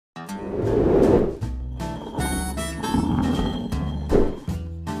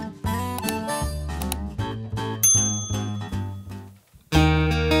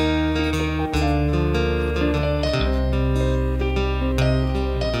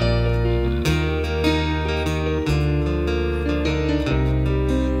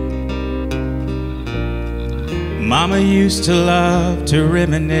Mama used to love to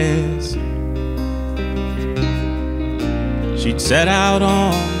reminisce. She'd set out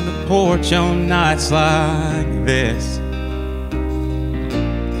on the porch on nights like this.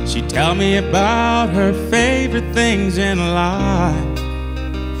 She'd tell me about her favorite things in life,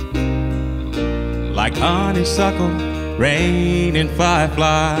 like honeysuckle, rain, and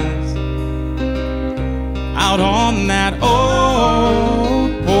fireflies. Out on that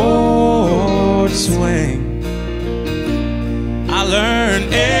old porch swing, I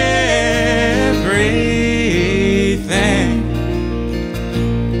learned everything,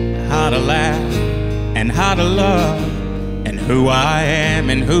 how to laugh and how to love, and who I am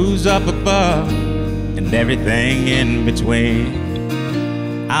and who's up above, and everything in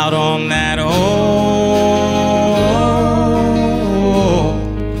between. Out on that old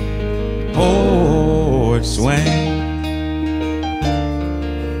porch swing.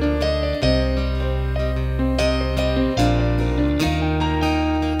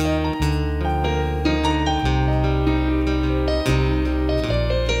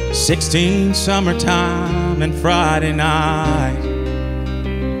 16 summertime and Friday night,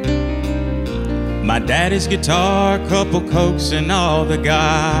 my daddy's guitar, couple cokes, and all the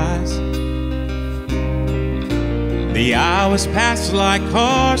guys. The hours passed like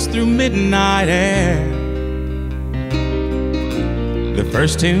cars through midnight air. The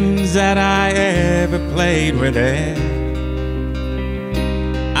first tunes that I ever played were there.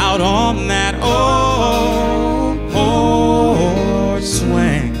 Out on that old porch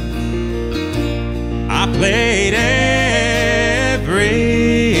swing, I played everything.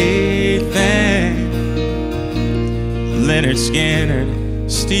 Leonard Skinner,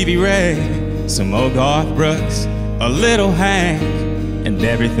 Stevie Ray, some old Garth Brooks, a little Hank, and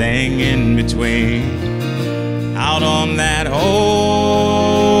everything in between. Out on that old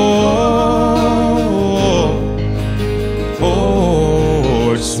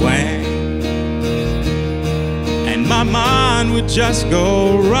porch swing, and my mind would just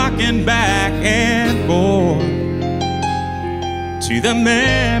go rocking back and forth to the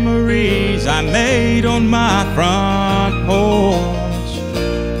memories I made on my front porch.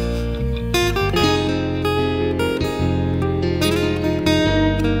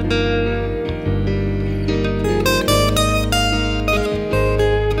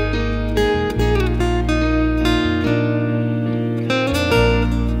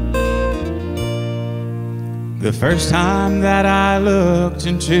 The first time that I looked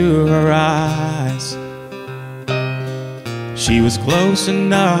into her eyes, she was close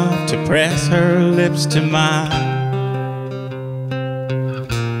enough to press her lips to mine.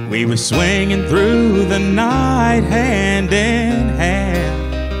 We were swinging through the night hand in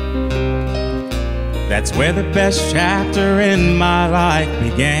hand. That's where the best chapter in my life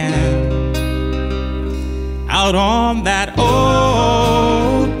began. Out on that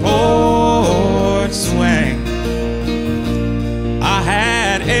old porch swing, I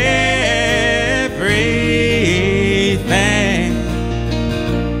had everything.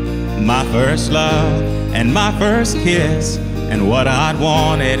 My first love and my first kiss, and what I'd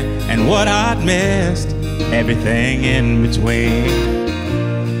wanted and what I'd missed, everything in between.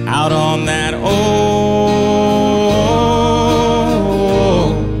 Out on that old,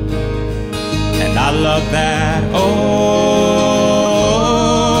 and I love that old,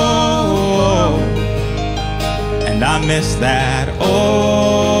 and I miss that old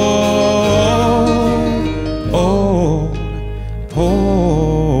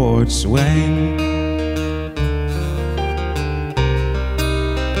porch swing.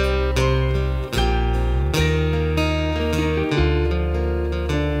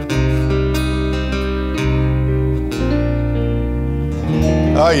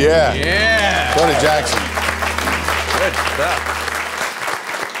 Oh yeah. Yeah. Tony Jackson. Good stuff.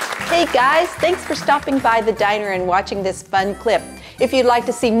 Hey guys, thanks for stopping by the diner and watching this fun clip. If you'd like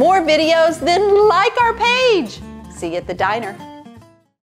to see more videos, then like our page. See you at the diner.